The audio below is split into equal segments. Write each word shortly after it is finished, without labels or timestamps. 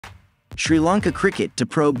Sri Lanka cricket to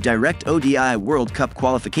probe direct ODI World Cup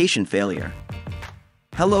qualification failure.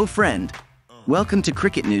 Hello friend. Welcome to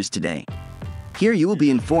Cricket News today. Here you will be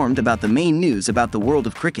informed about the main news about the world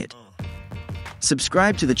of cricket.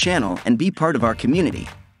 Subscribe to the channel and be part of our community.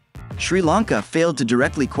 Sri Lanka failed to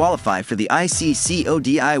directly qualify for the ICC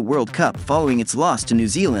ODI World Cup following its loss to New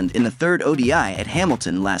Zealand in the third ODI at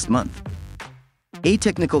Hamilton last month. A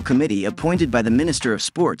technical committee appointed by the Minister of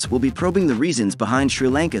Sports will be probing the reasons behind Sri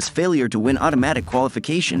Lanka's failure to win automatic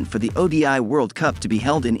qualification for the ODI World Cup to be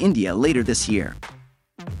held in India later this year.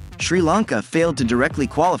 Sri Lanka failed to directly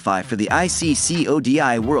qualify for the ICC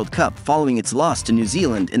ODI World Cup following its loss to New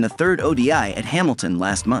Zealand in the third ODI at Hamilton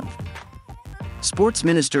last month. Sports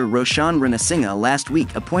Minister Roshan Ranasinghe last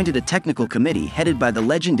week appointed a technical committee headed by the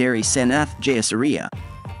legendary Sanath Jayasuriya.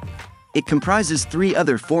 It comprises 3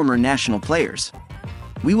 other former national players.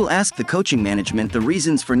 We will ask the coaching management the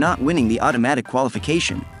reasons for not winning the automatic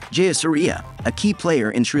qualification, Jayasuriya, a key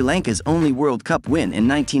player in Sri Lanka's only World Cup win in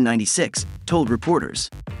 1996, told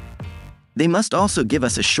reporters. They must also give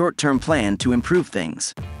us a short-term plan to improve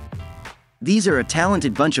things. These are a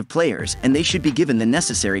talented bunch of players and they should be given the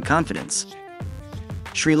necessary confidence.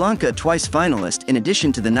 Sri Lanka, twice finalist in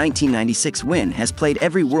addition to the 1996 win, has played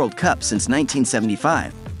every World Cup since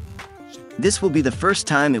 1975. This will be the first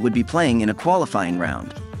time it would be playing in a qualifying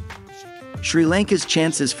round. Sri Lanka's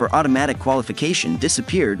chances for automatic qualification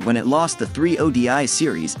disappeared when it lost the 3 ODI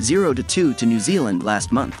series 0-2 to New Zealand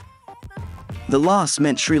last month. The loss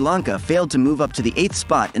meant Sri Lanka failed to move up to the 8th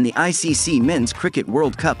spot in the ICC Men's Cricket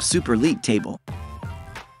World Cup Super League table.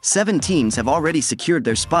 7 teams have already secured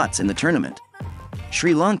their spots in the tournament.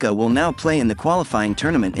 Sri Lanka will now play in the qualifying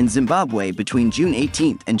tournament in Zimbabwe between June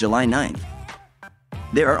 18 and July 9.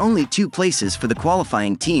 There are only 2 places for the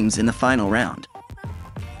qualifying teams in the final round.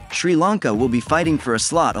 Sri Lanka will be fighting for a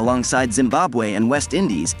slot alongside Zimbabwe and West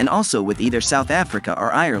Indies, and also with either South Africa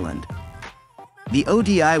or Ireland. The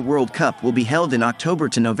ODI World Cup will be held in October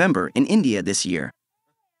to November in India this year.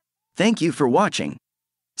 Thank you for watching.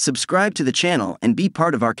 Subscribe to the channel and be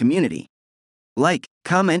part of our community. Like,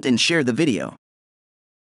 comment and share the video.